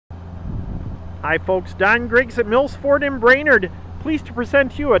Hi folks, Don Griggs at Mills Ford in Brainerd. Pleased to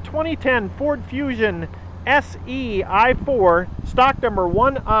present to you a 2010 Ford Fusion SE i4, stock number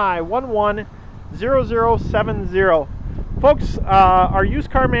 1I110070. Folks, our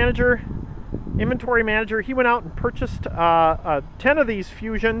used car manager, inventory manager, he went out and purchased 10 of these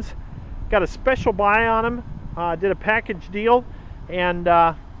Fusions, got a special buy on them, did a package deal, and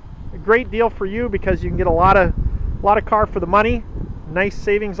a great deal for you because you can get a lot of car for the money. Nice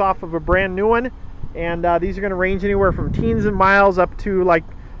savings off of a brand new one, and these are going to range anywhere from teens of miles up to like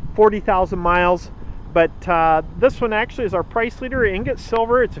 40,000 miles. But this one actually is our price leader, ingot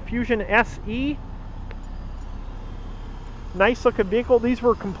silver. It's a Fusion SE. Nice looking vehicle. These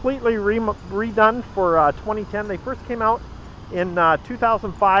were completely redone for 2010. They first came out in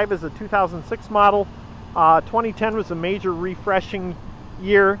 2005 as a 2006 model. 2010 was a major refreshing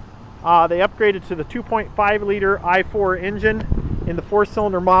year. They upgraded to the 2.5 liter i4 engine in the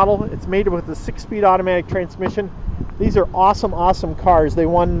 4-cylinder model. It's made with a 6-speed automatic transmission. These are awesome cars. They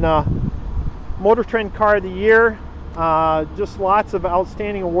won Motor Trend Car of the Year. Just lots of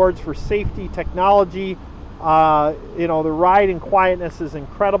outstanding awards for safety, technology. You know, the ride and quietness is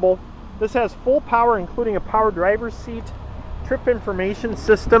incredible. This has full power, including a power driver's seat, trip information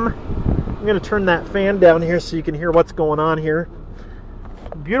system. I'm going to turn that fan down here so you can hear what's going on here.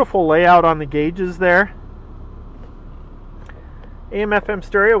 Beautiful layout on the gauges there. AM/FM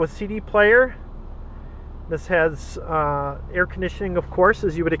stereo with CD player. This has air conditioning, of course,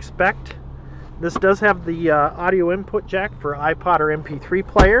 as you would expect. This does have the audio input jack for iPod or MP3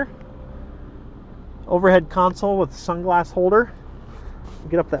 player. Overhead console with sunglass holder.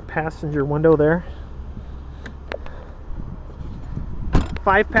 Get up that passenger window there.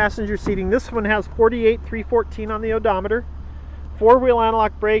 5-passenger seating. This one has 48,314 on the odometer. 4-wheel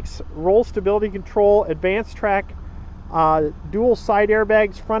analog brakes, roll stability control, advanced track, dual side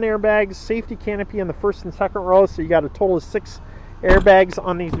airbags, front airbags, safety canopy in the first and second row, so you got a total of 6 airbags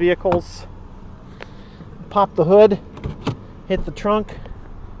on these vehicles. Pop the hood, hit the trunk.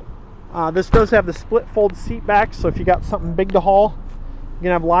 This does have the split fold seat back, so if you got something big to haul, you're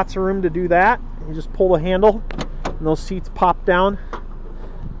gonna have lots of room to do that. You just pull the handle and those seats pop down.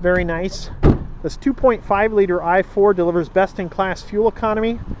 Very nice. This 2.5 liter i4 delivers best-in-class fuel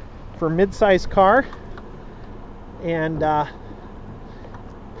economy for a mid-sized car. And if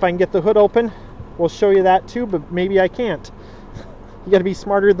I can get the hood open, we'll show you that too, but maybe I can't. You got to be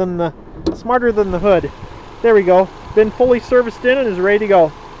smarter than the hood. There we go. Been fully serviced in and is ready to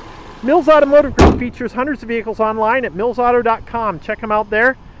go. Mills Automotive Group features hundreds of vehicles online at millsauto.com. Check them out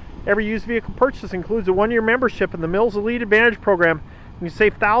there. Every used vehicle purchase includes a 1-year membership in the Mills Elite Advantage program. You can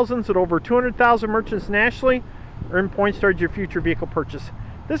save thousands at over 200,000 merchants nationally. Earn points towards your future vehicle purchase.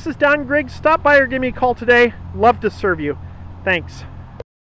 This is Don Griggs. Stop by or give me a call today. Love to serve you. Thanks.